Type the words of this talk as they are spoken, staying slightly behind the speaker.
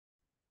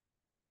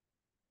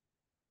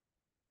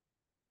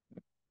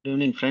Good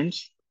evening,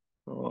 friends.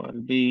 I'll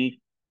be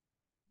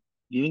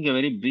giving a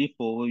very brief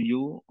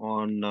overview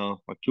on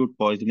acute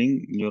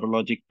poisoning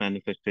neurologic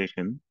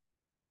manifestation.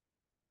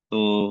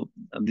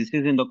 This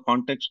is in the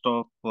context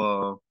of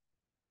the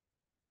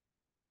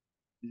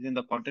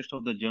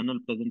journal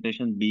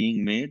presentation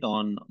being made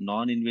on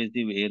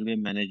non-invasive airway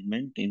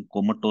management in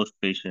comatose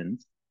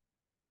patients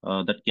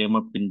that came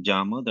up in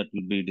JAMA that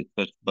will be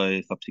discussed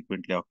by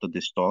subsequently after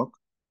this talk.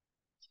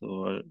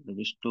 I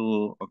wish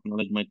to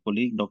acknowledge my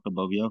colleague Dr.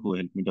 Bhavya who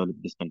helped me develop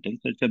this content.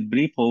 So it's a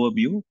brief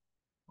overview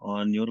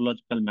on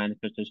neurological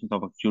manifestations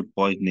of acute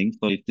poisoning.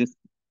 So, if this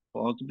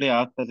possibly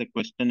asked as a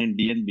question in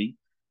DNB,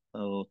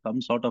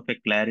 some sort of a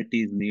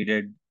clarity is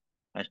needed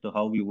as to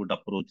how we would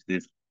approach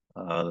this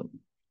uh,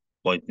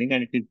 poisoning.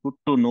 And it is good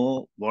to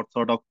know what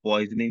sort of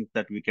poisonings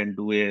that we can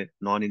do a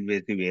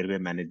non-invasive airway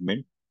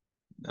management.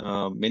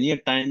 Many a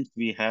times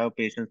we have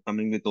patients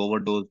coming with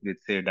overdose with,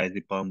 say,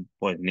 diazepam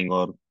poisoning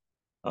or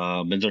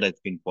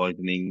benzodiazepine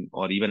poisoning,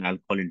 or even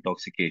alcohol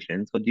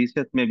intoxication. So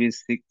GCS may be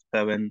 6,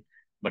 7,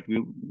 but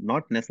we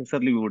not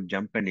necessarily we would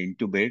jump and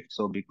intubate.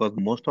 So because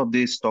most of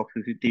these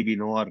toxicity we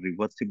know are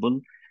reversible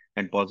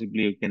and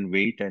possibly you can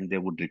wait and they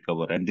would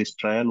recover. And this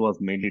trial was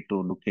mainly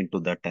to look into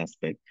that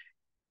aspect.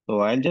 So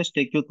I'll just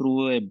take you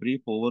through a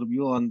brief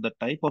overview on the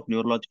type of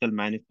neurological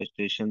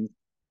manifestations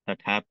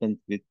that happens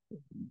with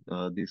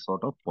this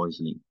sort of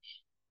poisoning.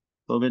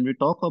 So when we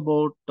talk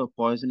about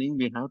poisoning,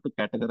 we have to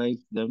categorize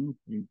them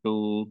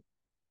into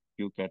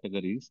few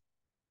categories.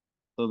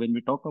 So when we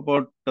talk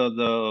about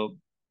the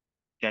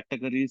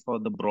categories or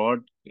the broad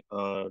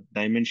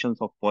dimensions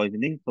of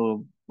poisoning,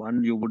 so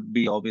one you would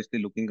be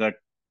obviously looking at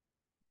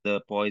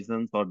the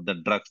poisons or the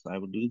drugs. I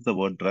would use the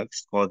word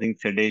drugs causing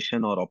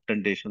sedation or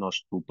obtundation or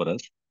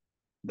stuporous.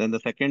 Then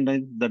the second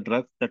is the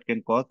drugs that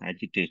can cause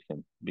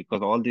agitation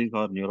because all these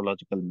are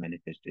neurological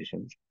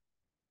manifestations.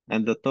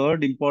 And the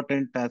third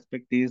important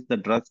aspect is the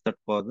drugs that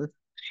causes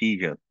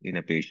seizure in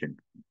a patient.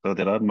 So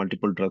there are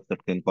multiple drugs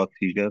that can cause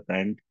seizures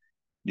and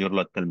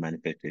neurological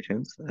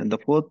manifestations. And the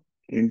fourth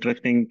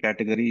interesting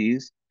category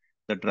is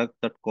the drugs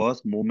that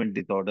cause movement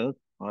disorders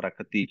or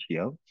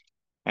akathisia.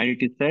 And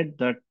it is said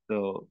that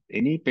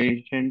any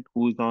patient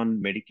who is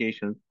on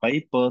medications,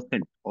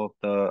 5% of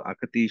the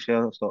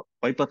akathisia, so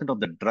 5% of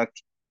the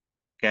drugs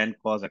can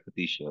cause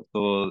akathisia.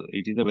 So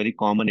it is a very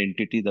common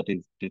entity that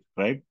is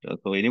described.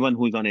 So anyone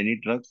who is on any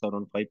drugs,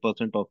 around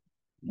 5% of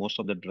most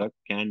of the drugs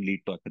can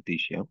lead to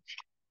akathisia.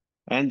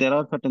 And there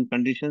are certain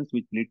conditions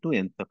which lead to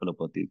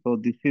encephalopathy. So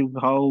this is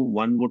how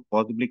one would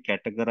possibly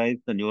categorize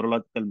the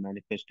neurological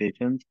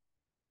manifestations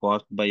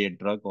caused by a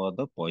drug or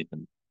the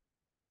poison.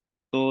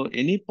 So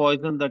any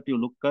poison that you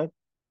look at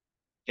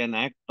can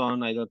act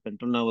on either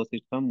central nervous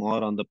system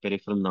or on the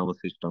peripheral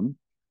nervous system.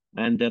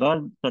 And there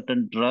are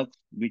certain drugs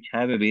which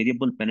have a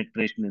variable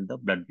penetration in the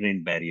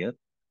blood-brain barrier.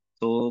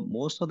 So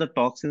most of the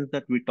toxins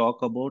that we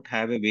talk about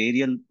have a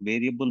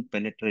variable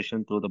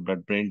penetration through the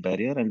blood-brain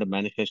barrier, and the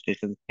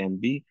manifestations can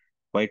be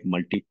quite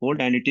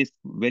multifold, and it is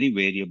very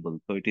variable.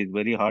 So it is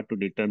very hard to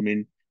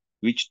determine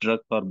which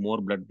drugs are more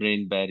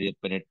blood-brain barrier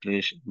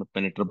penetration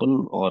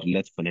penetrable or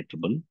less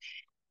penetrable.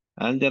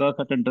 And there are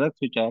certain drugs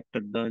which act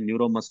at the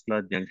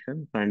neuromuscular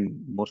junctions, and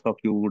most of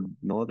you would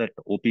know that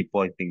OP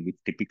poisoning, which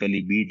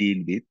typically we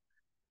deal with,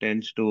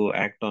 tends to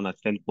act on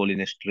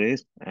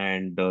acetylcholinesterase,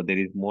 and there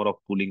is more of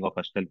pooling of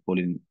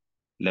acetylcholine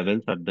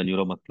levels at the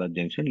neuromuscular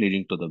junction,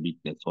 leading to the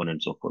weakness, so on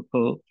and so forth.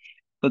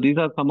 So these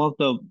are some of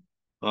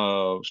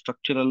the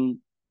structural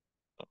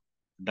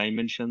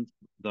dimensions,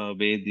 the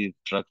way these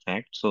drugs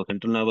act. So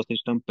central nervous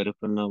system,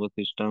 peripheral nervous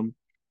system,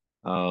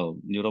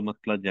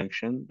 neuromuscular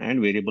junction,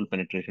 and variable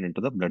penetration into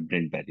the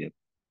blood-brain barrier.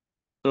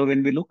 So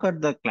when we look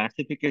at the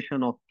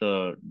classification of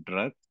the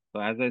drugs,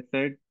 so as I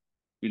said,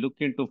 we look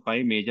into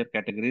five major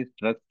categories: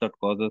 drugs that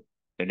causes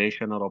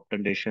sedation or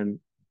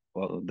obtundation,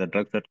 or the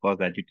drugs that cause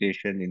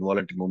agitation,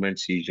 involuntary movement,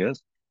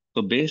 seizures.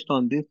 So based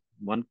on this,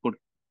 one could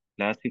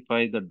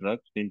classify the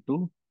drugs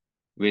into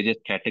various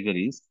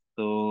categories.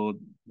 So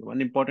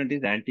one important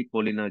is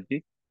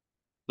anticholinergic.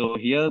 So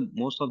here,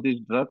 most of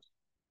these drugs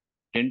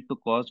tend to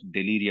cause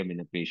delirium in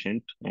a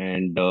patient,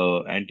 and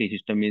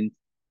antihistamines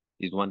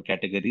is one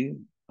category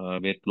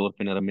where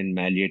chlorpheniramine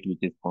maleate, which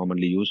is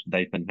commonly used,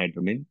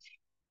 diphenhydramine.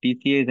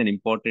 TCA is an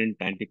important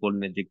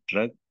anticholinergic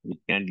drug which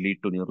can lead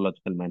to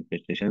neurological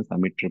manifestations,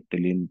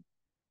 amitriptyline,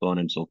 so on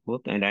and so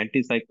forth. And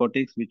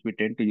antipsychotics, which we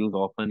tend to use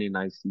often in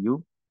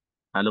ICU,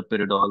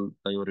 haloperidol,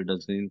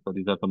 thioridazine. So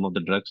these are some of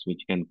the drugs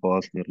which can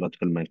cause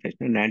neurological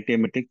manifestation. And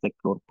antiemetics like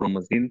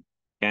chlorpromazine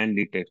can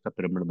lead to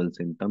extrapyramidal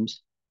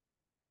symptoms.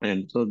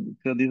 And so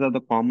these are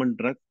the common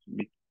drugs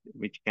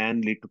which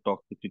can lead to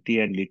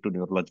toxicity and lead to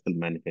neurological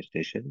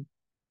manifestation.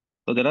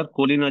 So there are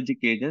cholinergic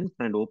agents,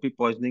 and OP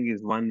poisoning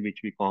is one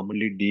which we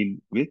commonly deal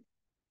with.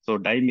 So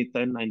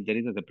dimethyl, and there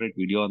is a separate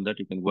video on that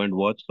you can go and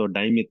watch. So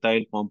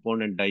dimethyl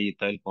compound and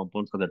diethyl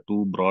compounds are the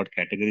two broad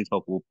categories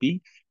of OP.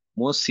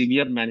 Most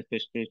severe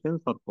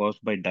manifestations are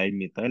caused by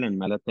dimethyl, and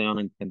malathion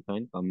and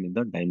xanthine come in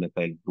the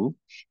dimethyl group.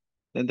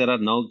 Then there are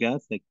now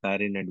gas like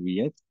sarin and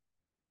VX.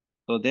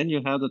 So then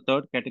you have the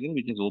third category,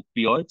 which is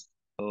opioids.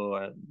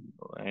 So,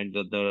 and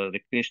the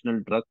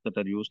recreational drugs that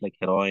are used like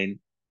heroin,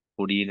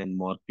 codeine, and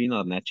morphine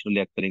are naturally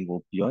occurring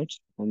opioids.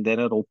 And there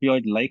are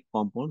opioid-like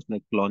compounds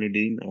like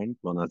clonidine and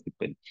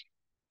clonazepam.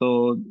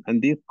 So,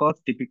 and these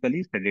cause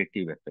typically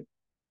sedative effects.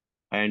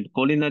 And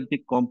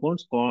cholinergic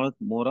compounds cause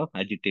more of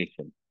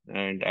agitation.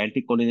 And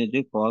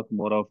anticholinergic cause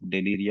more of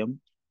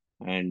delirium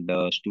and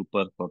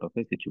stupor sort of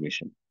a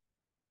situation.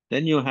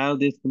 Then you have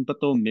this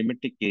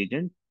sympathomimetic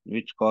agent,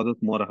 which causes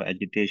more of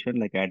agitation,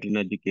 like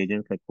adrenergic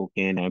agents like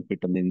cocaine,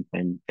 amphetamines,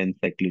 and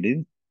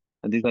phencyclidine.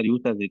 And these are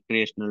used as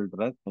recreational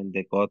drugs, and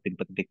they cause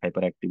sympathetic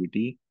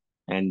hyperactivity,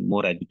 and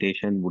more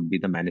agitation would be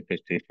the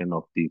manifestation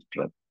of these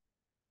drugs.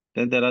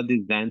 Then there are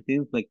these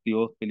xanthines like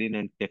theophylline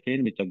and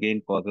caffeine, which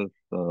again causes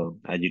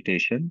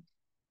agitation.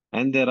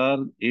 And there are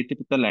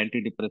atypical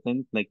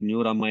antidepressants like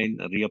neuramine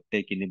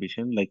reuptake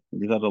inhibition. Like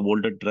these are the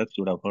older drugs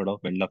you would have heard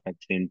of,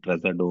 venlafaxine,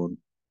 trazodone.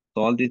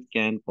 So all these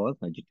can cause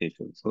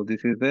agitation. So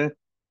this is the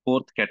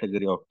fourth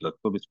category of drugs.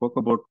 So we spoke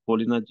about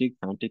cholinergics,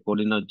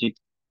 anticholinergics,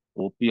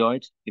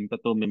 opioids,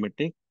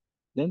 sympathomimetics.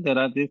 Then there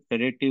are these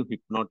sedative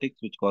hypnotics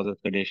which causes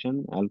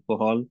sedation.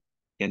 Alcohol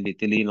can be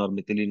ethylene or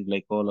methylene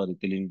glycol or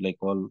ethylene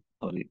glycol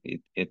or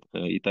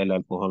ethyl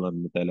alcohol or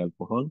methyl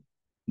alcohol.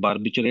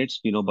 Barbiturates,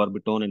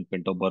 phenobarbital and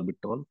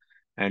pentobarbital.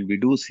 And we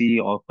do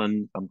see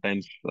often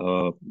sometimes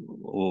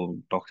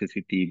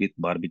toxicity with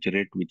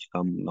barbiturate, which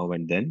come now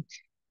and then.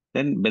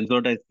 Then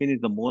benzodiazepine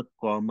is the most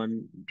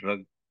common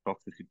drug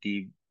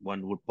toxicity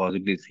one would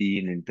possibly see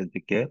in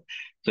intensive care.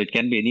 So it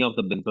can be any of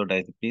the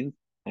benzodiazepines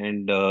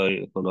and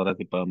so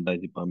lorazepam,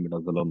 diazepam,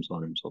 midazolam, so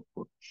on and so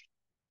forth.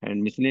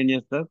 And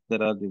miscellaneous drugs,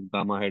 there are the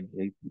gamma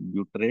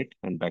butyrate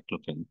and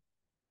baclofen.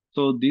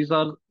 So these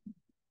are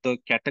the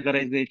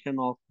categorization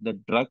of the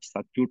drugs,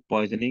 acute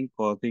poisoning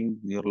causing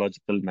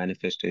neurological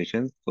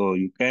manifestations. So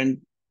you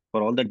can,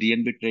 for all the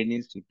DNB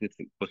trainees, if this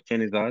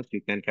question is asked,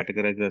 you can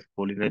categorize as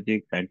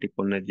cholinergics,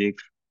 anticholinergics,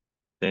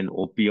 then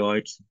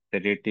opioids,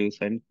 sedatives,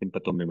 and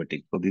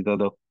sympathomimetics. So these are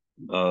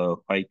the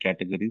five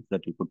categories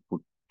that you could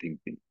put things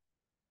in.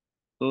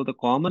 So the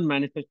common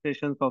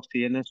manifestations of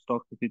CNS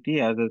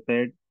toxicity, as I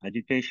said,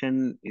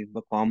 agitation is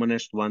the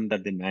commonest one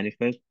that they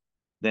manifest.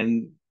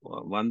 Then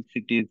once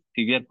it is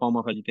severe form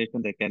of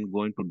agitation, they can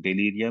go into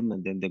delirium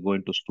and then they go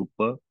into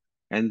stupor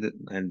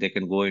and they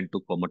can go into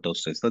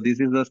comatose state. So this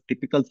is a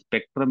typical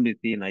spectrum we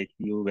see in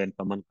ICU when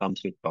someone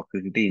comes with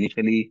toxicity.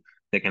 Initially,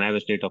 they can have a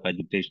state of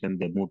agitation,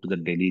 they move to the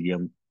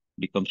delirium,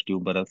 becomes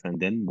tuberous, and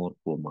then more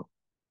coma.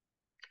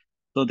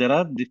 So there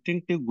are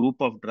distinctive group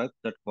of drugs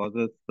that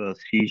causes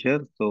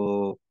seizure.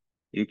 So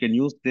you can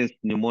use this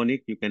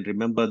mnemonic. You can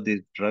remember this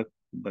drug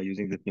by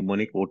using this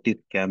mnemonic Otis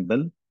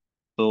Campbell.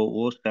 So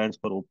O stands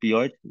for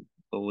opioids.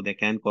 So they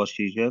can cause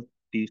seizure.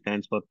 T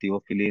stands for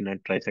theophylline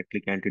and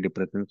tricyclic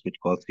antidepressants, which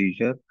cause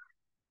seizure.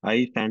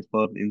 I stands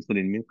for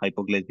insulin, means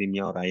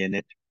hypoglycemia or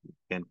INH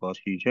can cause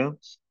seizure.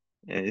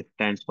 S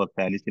stands for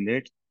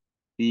salicylates.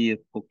 C is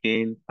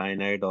cocaine,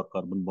 cyanide, or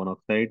carbon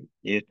monoxide.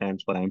 A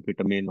stands for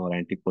amphetamine or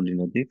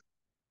anticholinergic.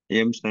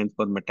 M stands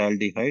for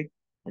metaldehyde,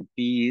 and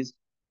P is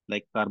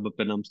like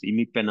carbapenems,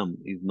 imipenem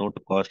is known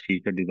to cause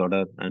seizure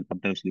disorder, and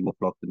sometimes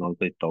levofloxacin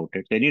also is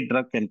touted. So any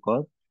drug can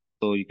cause,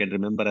 so you can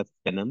remember as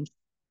penems,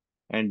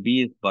 and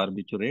B is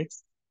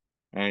barbiturates,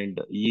 and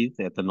E is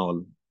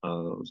ethanol.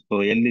 So L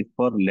is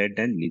for lead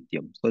and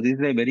lithium. So this is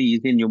a very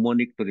easy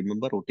mnemonic to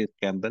remember. Otis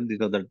Campbell.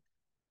 These are the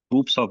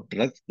groups of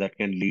drugs that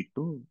can lead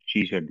to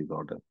seizure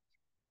disorder.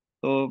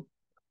 So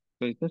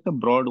so it's just a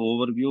broad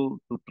overview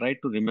to try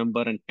to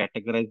remember and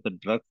categorize the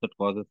drugs that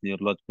causes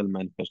neurological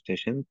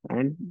manifestations.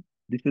 And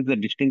this is a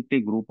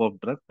distinctive group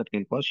of drugs that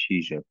can cause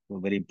seizure. So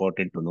very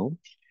important to know.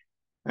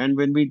 And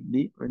when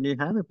we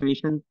have a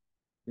patient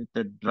with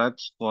the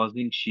drugs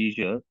causing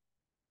seizure,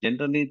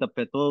 generally the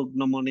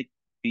pathognomonic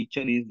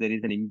feature is there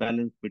is an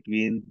imbalance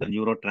between the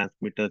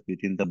neurotransmitters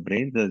within the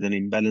brain. There's an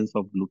imbalance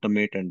of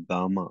glutamate and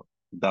gamma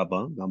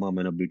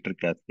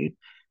aminobutyric acid,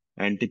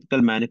 and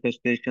typical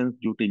manifestations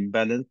due to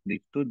imbalance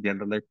leads to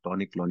generalized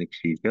tonic-clonic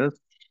seizures.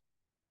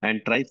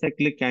 And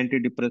tricyclic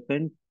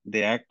antidepressants,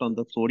 they act on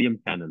the sodium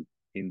channel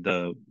in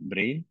the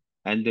brain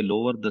and they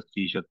lower the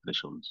seizure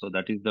threshold. So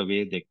that is the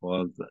way they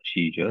cause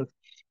seizures.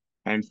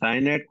 And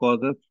cyanide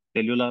causes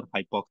cellular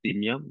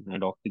hypoxemia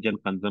and oxygen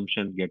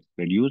consumption gets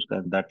reduced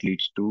and that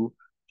leads to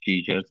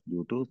seizures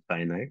due to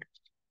cyanide.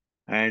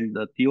 And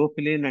the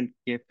theophylline and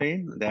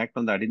caffeine, they act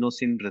on the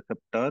adenosine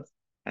receptors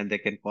and they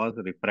can cause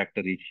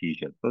refractory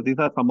seizure. So these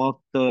are some of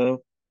the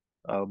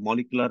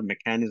molecular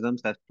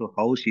mechanisms as to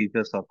how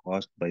seizures are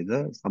caused by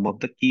the some of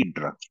the key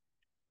drugs.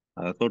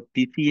 So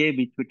TCA,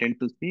 which we tend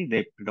to see,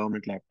 they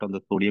predominantly act on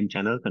the sodium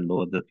channels and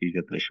lower the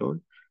seizure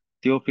threshold.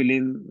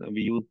 Theophylline,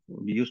 we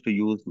used to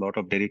use a lot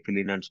of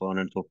deriphyllin and so on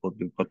and so forth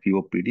for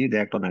COPD. They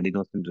act on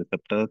adenosine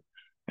receptors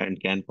and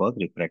can cause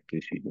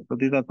refractory seizure. So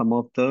these are some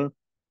of the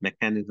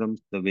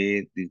mechanisms, the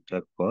way these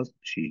drugs cause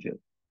seizure.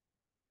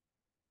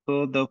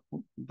 So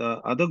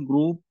the other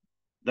group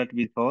that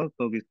we saw,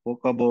 so we spoke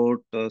about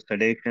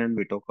sedation,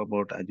 we talk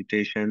about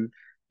agitation,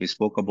 we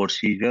spoke about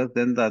seizures.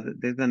 Then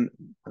there's an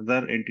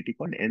other entity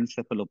called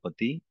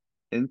encephalopathy.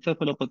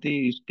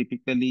 Encephalopathy is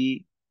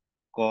typically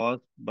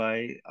caused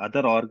by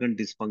other organ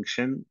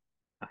dysfunction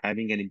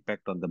having an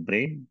impact on the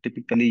brain.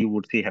 Typically, you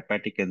would see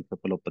hepatic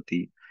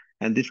encephalopathy.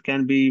 And this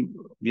can be,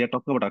 we are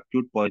talking about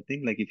acute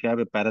poisoning, like if you have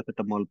a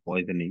paracetamol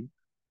poisoning,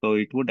 so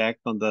it would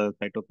act on the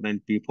cytokine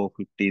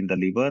P450 in the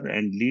liver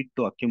and lead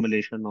to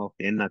accumulation of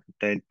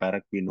N-acetyl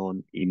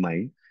paraquinone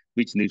imine,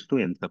 which leads to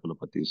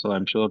encephalopathy. So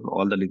I'm sure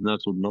all the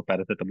listeners would know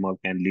paracetamol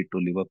can lead to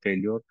liver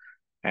failure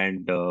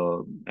and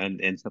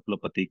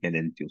encephalopathy can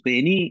ensue. So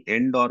any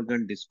end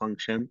organ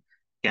dysfunction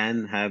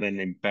can have an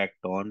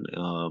impact on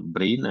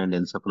brain and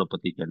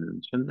encephalopathy can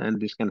ensue, and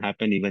this can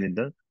happen even in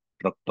the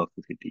drug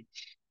toxicity.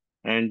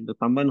 And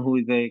someone who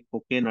is a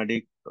cocaine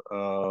addict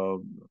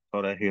or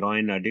a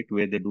heroin addict,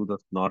 where they do the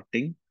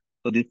snorting,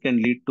 so this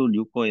can lead to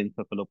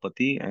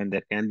leukoencephalopathy, and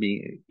there can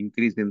be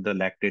increase in the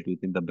lactate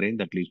within the brain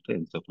that leads to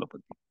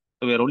encephalopathy.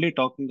 So we are only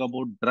talking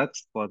about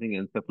drugs causing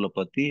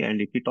encephalopathy,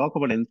 and if we talk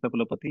about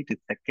encephalopathy, it is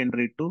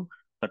secondary to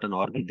certain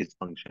organ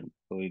dysfunction.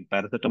 So in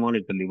paracetamol,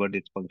 it's the liver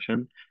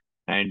dysfunction,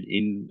 and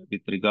in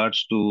with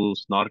regards to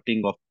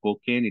snorting of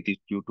cocaine, it is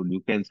due to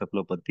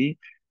leukoencephalopathy.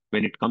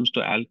 When it comes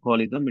to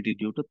alcoholism, it is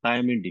due to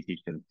thiamine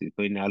deficiency.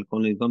 So in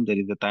alcoholism, there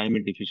is a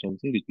thiamine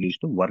deficiency which leads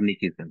to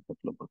Wernicke's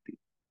encephalopathy.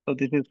 So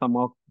this is some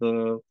of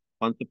the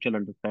conceptual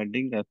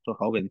understanding as to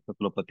how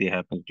encephalopathy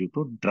happens due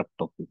to drug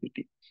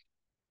toxicity.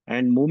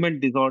 And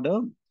movement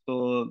disorder.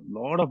 So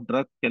lot of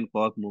drugs can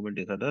cause movement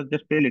disorder.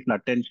 Just pay little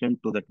attention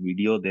to that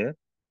video there.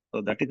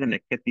 So that is an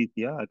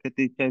akathisia.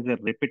 Akathisia is a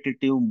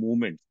repetitive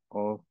movement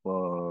of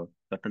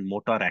certain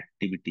motor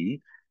activity.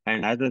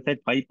 And as I said,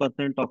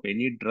 5% of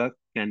any drug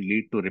can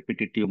lead to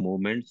repetitive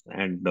movements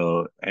and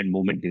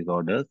movement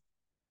disorders.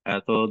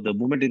 So the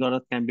movement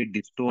disorders can be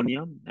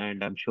dystonia,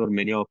 and I'm sure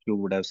many of you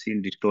would have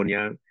seen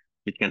dystonia,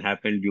 which can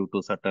happen due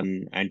to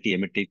certain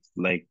antiemetics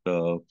like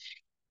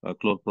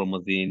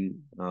chlorpromazine,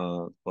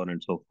 so on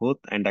and so forth.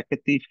 And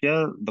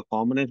akathisia, the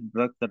commonest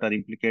drugs that are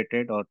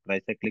implicated are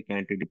tricyclic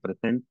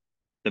antidepressants.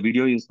 The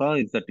video you saw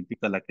is the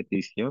typical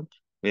akathisia,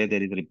 where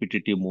there is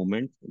repetitive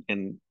movements. It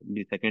can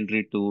be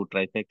secondary to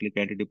tricyclic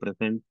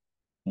antidepressants,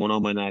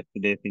 monoamine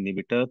oxidase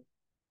inhibitors,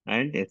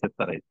 and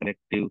SSRI,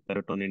 selective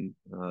serotonin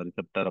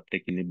receptor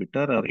uptake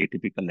inhibitor or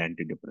atypical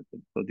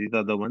antidepressant. So these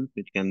are the ones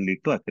which can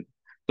lead to akathisia.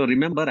 So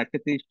remember,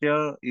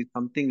 akathisia is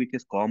something which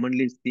is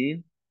commonly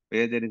seen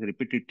where there is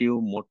repetitive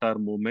motor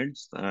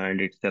movements and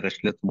it's a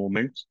restless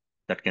movements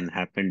that can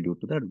happen due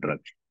to the drug.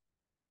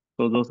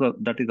 So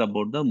that is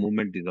about the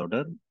movement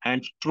disorder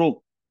and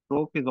stroke.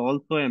 Stroke is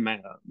also a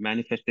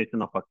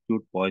manifestation of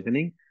acute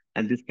poisoning,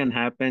 and this can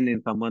happen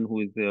in someone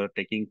who is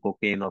taking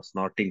cocaine or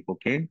snorting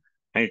cocaine,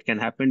 and it can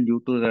happen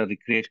due to the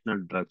recreational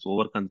drugs,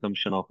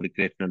 overconsumption of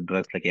recreational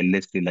drugs like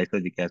LSD,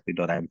 lysergic acid,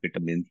 or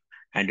amphetamines,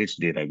 and its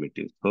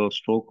derivatives. So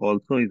stroke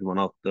also is one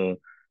of the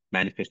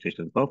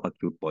manifestations of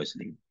acute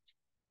poisoning.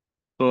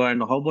 So,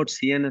 and how about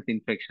CNS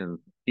infections?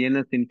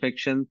 CNS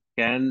infections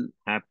can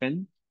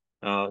happen,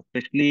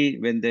 especially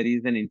when there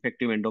is an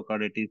infective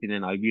endocarditis in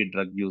an IV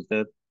drug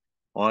user,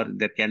 or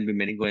there can be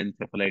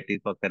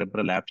meningoencephalitis or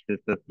cerebral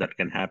abscesses that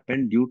can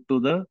happen due to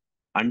the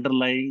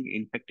underlying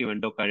infective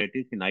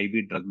endocarditis in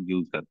IV drug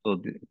user.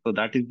 So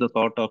that is the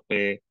sort of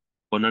a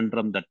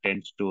conundrum that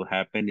tends to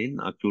happen in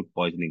acute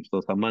poisoning.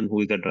 So someone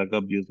who is a drug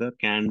abuser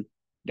can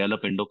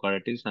develop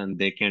endocarditis, and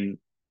that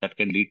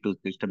can lead to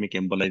systemic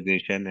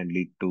embolization and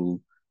lead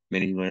to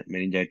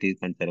meningitis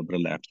and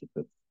cerebral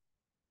abscesses.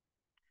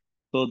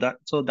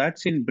 So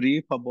that's in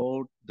brief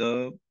about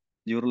the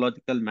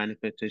neurological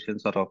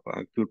manifestations of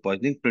acute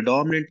poisoning.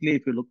 Predominantly,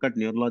 if you look at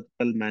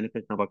neurological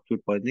manifestation of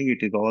acute poisoning,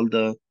 it is all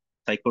the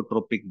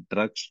psychotropic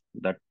drugs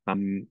that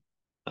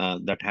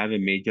have a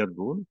major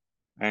role.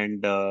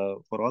 And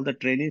for all the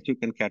trainees, you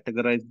can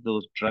categorize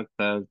those drugs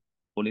as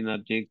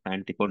cholinergics,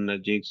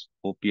 anticholinergics,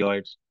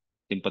 opioids,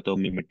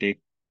 sympathomimetics,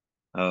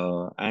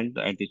 and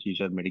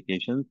anti-seizure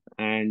medications.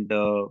 And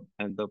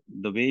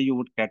the way you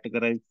would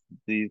categorize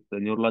these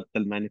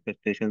neurological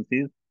manifestations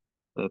is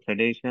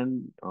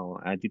sedation,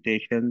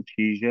 agitation,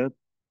 seizures,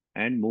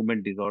 and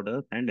movement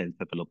disorders and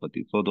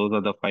encephalopathy. So those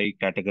are the five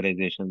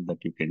categorizations that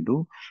you can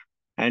do.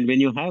 And when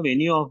you have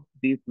any of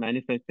these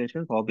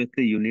manifestations,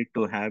 obviously you need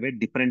to have a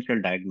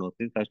differential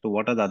diagnosis as to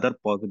what are the other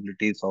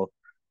possibilities of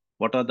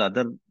what are the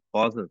other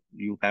causes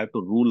you have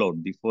to rule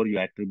out before you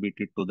attribute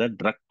it to the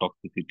drug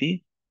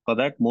toxicity. For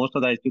that, most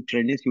of the ICU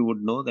trainees, you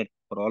would know that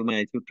for all my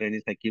ICU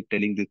trainees, I keep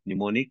telling this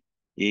mnemonic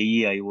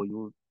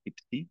AEIOU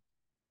IPSI.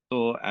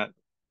 So,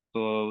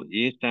 so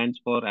A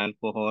stands for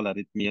alcohol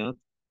arrhythmias,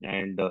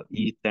 and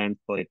E stands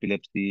for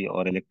epilepsy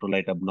or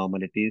electrolyte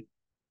abnormalities.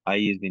 I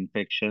is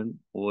infection,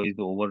 O is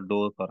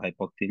overdose or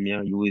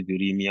hypoxemia, U is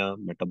uremia,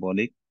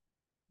 metabolic,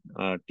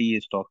 T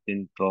is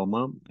toxin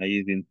trauma, I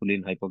is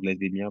insulin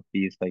hypoglycemia,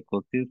 P is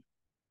psychosis,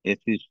 S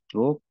is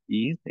stroke,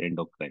 E is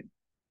endocrine.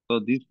 So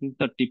this is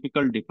the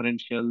typical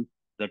differential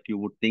that you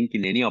would think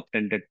in any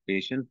obtended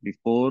patient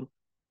before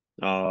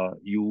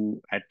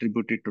you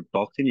attribute it to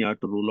toxin. You have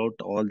to rule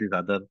out all these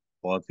other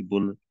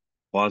possible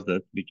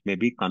causes which may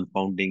be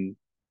confounding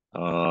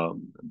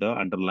the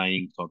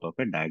underlying sort of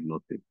a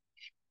diagnosis.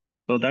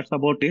 So that's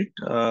about it.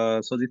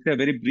 So this is a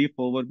very brief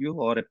overview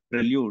or a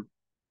prelude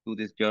to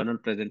this journal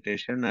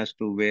presentation as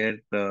to where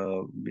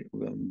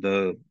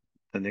the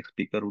next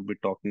speaker will be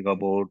talking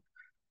about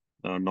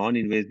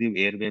non-invasive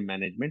airway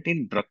management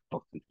in drug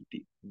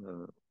toxicity.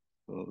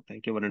 So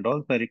thank you one and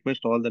all. So I request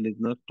all the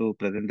listeners to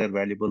present their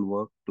valuable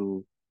work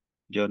to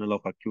Journal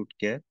of Acute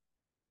Care.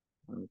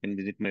 You can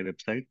visit my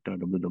website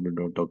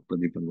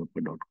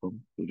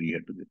www.pradeeprangappa.com to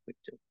read to this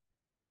lecture.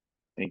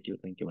 Thank you.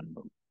 Thank you one and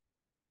all.